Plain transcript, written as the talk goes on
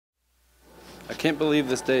I can't believe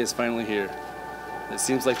this day is finally here. It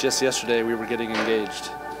seems like just yesterday we were getting engaged.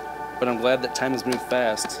 But I'm glad that time has moved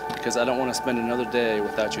fast because I don't want to spend another day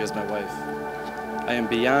without you as my wife. I am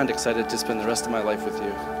beyond excited to spend the rest of my life with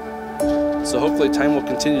you. So hopefully time will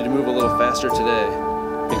continue to move a little faster today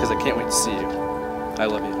because I can't wait to see you. I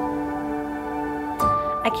love you.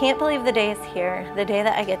 I can't believe the day is here, the day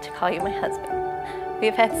that I get to call you my husband.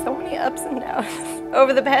 We've had so many ups and downs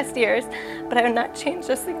over the past years, but I have not changed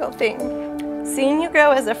a single thing. Seeing you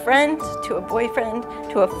grow as a friend, to a boyfriend,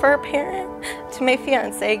 to a fur parent, to my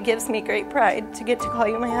fiance gives me great pride to get to call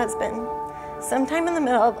you my husband. Sometime in the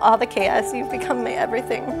middle of all the chaos, you've become my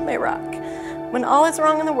everything, my rock. When all is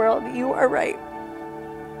wrong in the world, you are right.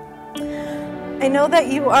 I know that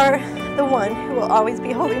you are the one who will always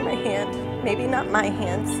be holding my hand. Maybe not my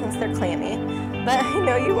hands since they're clammy, but I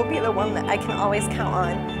know you will be the one that I can always count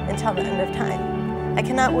on until the end of time. I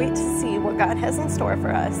cannot wait to see what God has in store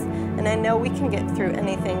for us, and I know we can get through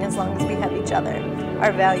anything as long as we have each other,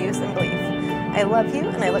 our values and belief. I love you,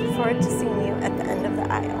 and I look forward to seeing you at the end of the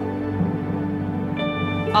aisle.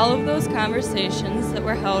 All of those conversations that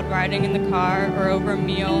were held riding in the car or over a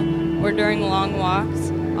meal or during long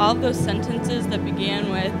walks, all of those sentences that began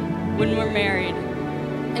with, "when we're married,"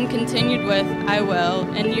 and continued with, "I will,"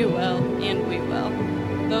 and "you will," and "we will."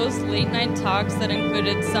 Those late night talks that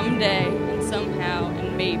included someday and somehow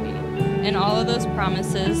and maybe, and all of those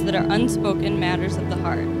promises that are unspoken matters of the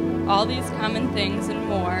heart. All these common things and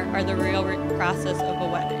more are the real process of a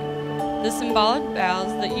wedding. The symbolic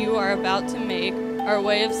vows that you are about to make are a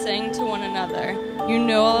way of saying to one another, "You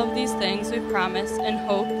know all of these things we promised and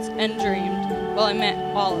hoped and dreamed." Well, I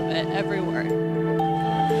meant all of it, every word.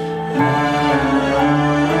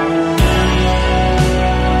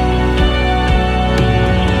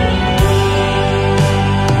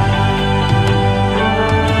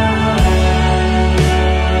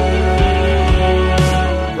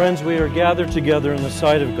 Friends, we are gathered together in the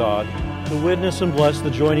sight of God to witness and bless the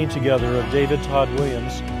joining together of David Todd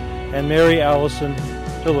Williams and Mary Allison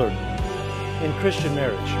Dillard in Christian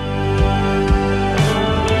marriage.